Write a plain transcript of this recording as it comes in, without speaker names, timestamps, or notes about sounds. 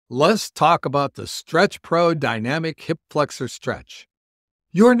Let's talk about the StretchPro Dynamic Hip Flexor Stretch,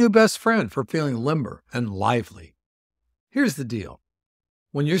 your new best friend for feeling limber and lively. Here's the deal.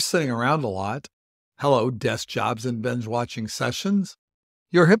 When you're sitting around a lot, hello, desk jobs and binge-watching sessions,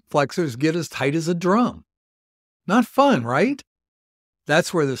 your hip flexors get as tight as a drum. Not fun, right?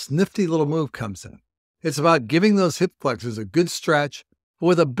 That's where this nifty little move comes in. It's about giving those hip flexors a good stretch, but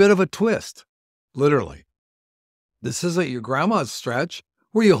with a bit of a twist, literally. This isn't your grandma's stretch,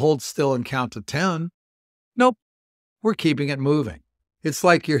 where you hold still and count to 10. Nope, we're keeping it moving. It's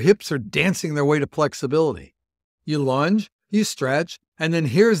like your hips are dancing their way to flexibility. You lunge, you stretch, and then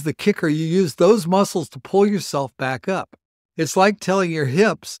here's the kicker: you use those muscles to pull yourself back up. It's like telling your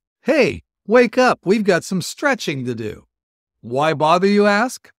hips, hey, wake up, we've got some stretching to do. Why bother, you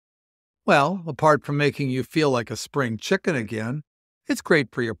ask? Well, apart from making you feel like a spring chicken again, it's great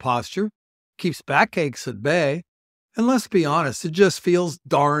for your posture, keeps backaches at bay, and let's be honest, it just feels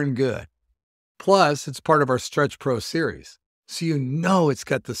darn good. Plus, it's part of our StretchPro series, so you know it's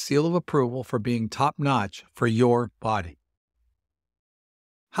got the seal of approval for being top-notch for your body.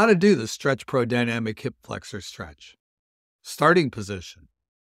 How to do the StretchPro Dynamic Hip Flexor Stretch. Starting position.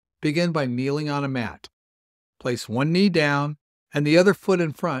 Begin by kneeling on a mat. Place one knee down and the other foot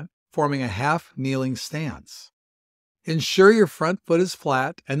in front, forming a half-kneeling stance. Ensure your front foot is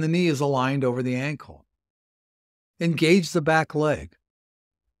flat and the knee is aligned over the ankle. Engage the back leg.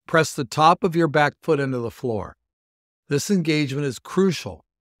 Press the top of your back foot into the floor. This engagement is crucial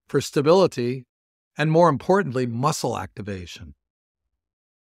for stability and, more importantly, muscle activation.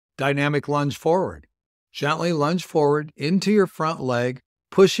 Dynamic lunge forward. Gently lunge forward into your front leg,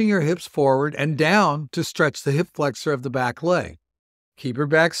 pushing your hips forward and down to stretch the hip flexor of the back leg. Keep your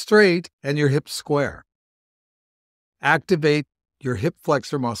back straight and your hips square. Activate your hip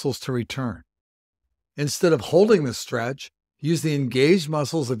flexor muscles to return. Instead of holding the stretch, use the engaged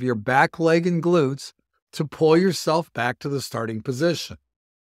muscles of your back leg and glutes to pull yourself back to the starting position.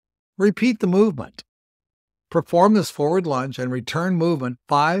 Repeat the movement. Perform this forward lunge and return movement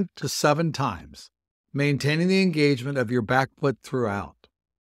 5 to 7 times, maintaining the engagement of your back foot throughout.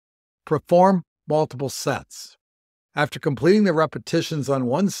 Perform multiple sets. After completing the repetitions on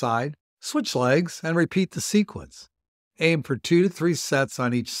one side, switch legs and repeat the sequence. Aim for 2 to 3 sets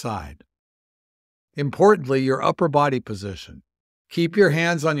on each side. Importantly, your upper body position. Keep your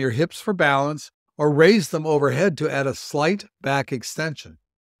hands on your hips for balance or raise them overhead to add a slight back extension,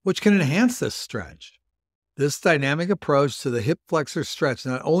 which can enhance this stretch. This dynamic approach to the hip flexor stretch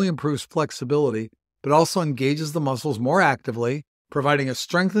not only improves flexibility, but also engages the muscles more actively, providing a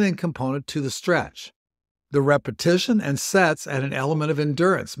strengthening component to the stretch. The repetition and sets add an element of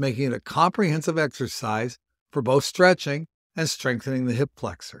endurance, making it a comprehensive exercise for both stretching and strengthening the hip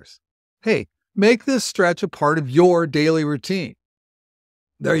flexors. Hey, make this stretch a part of your daily routine.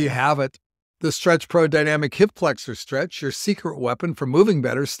 There you have it. The StretchPro Dynamic Hip Flexor Stretch, your secret weapon for moving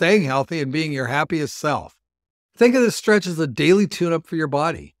better, staying healthy, and being your happiest self. Think of this stretch as a daily tune-up for your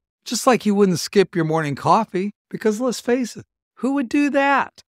body. Just like you wouldn't skip your morning coffee, because let's face it, who would do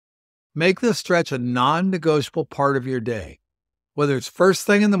that? Make this stretch a non-negotiable part of your day. Whether it's first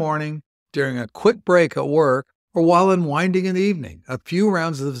thing in the morning, during a quick break at work, or while unwinding in the evening, a few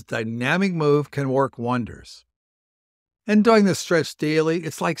rounds of this dynamic move can work wonders. And doing this stretch daily,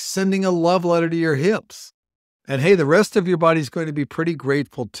 it's like sending a love letter to your hips. And hey, the rest of your body's going to be pretty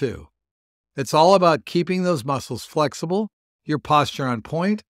grateful too. It's all about keeping those muscles flexible, your posture on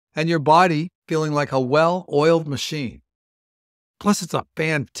point, and your body feeling like a well-oiled machine. Plus, it's a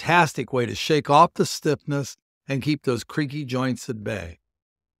fantastic way to shake off the stiffness and keep those creaky joints at bay.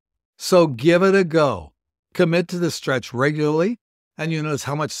 So give it a go. Commit to the stretch regularly, and you'll notice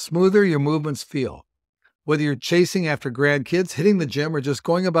how much smoother your movements feel. Whether you're chasing after grandkids, hitting the gym, or just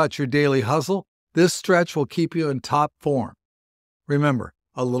going about your daily hustle, this stretch will keep you in top form. Remember,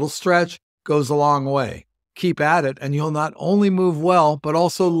 a little stretch goes a long way. Keep at it, and you'll not only move well, but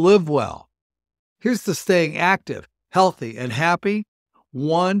also live well. Here's to staying active, healthy, and happy,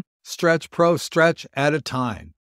 one StretchPro stretch at a time.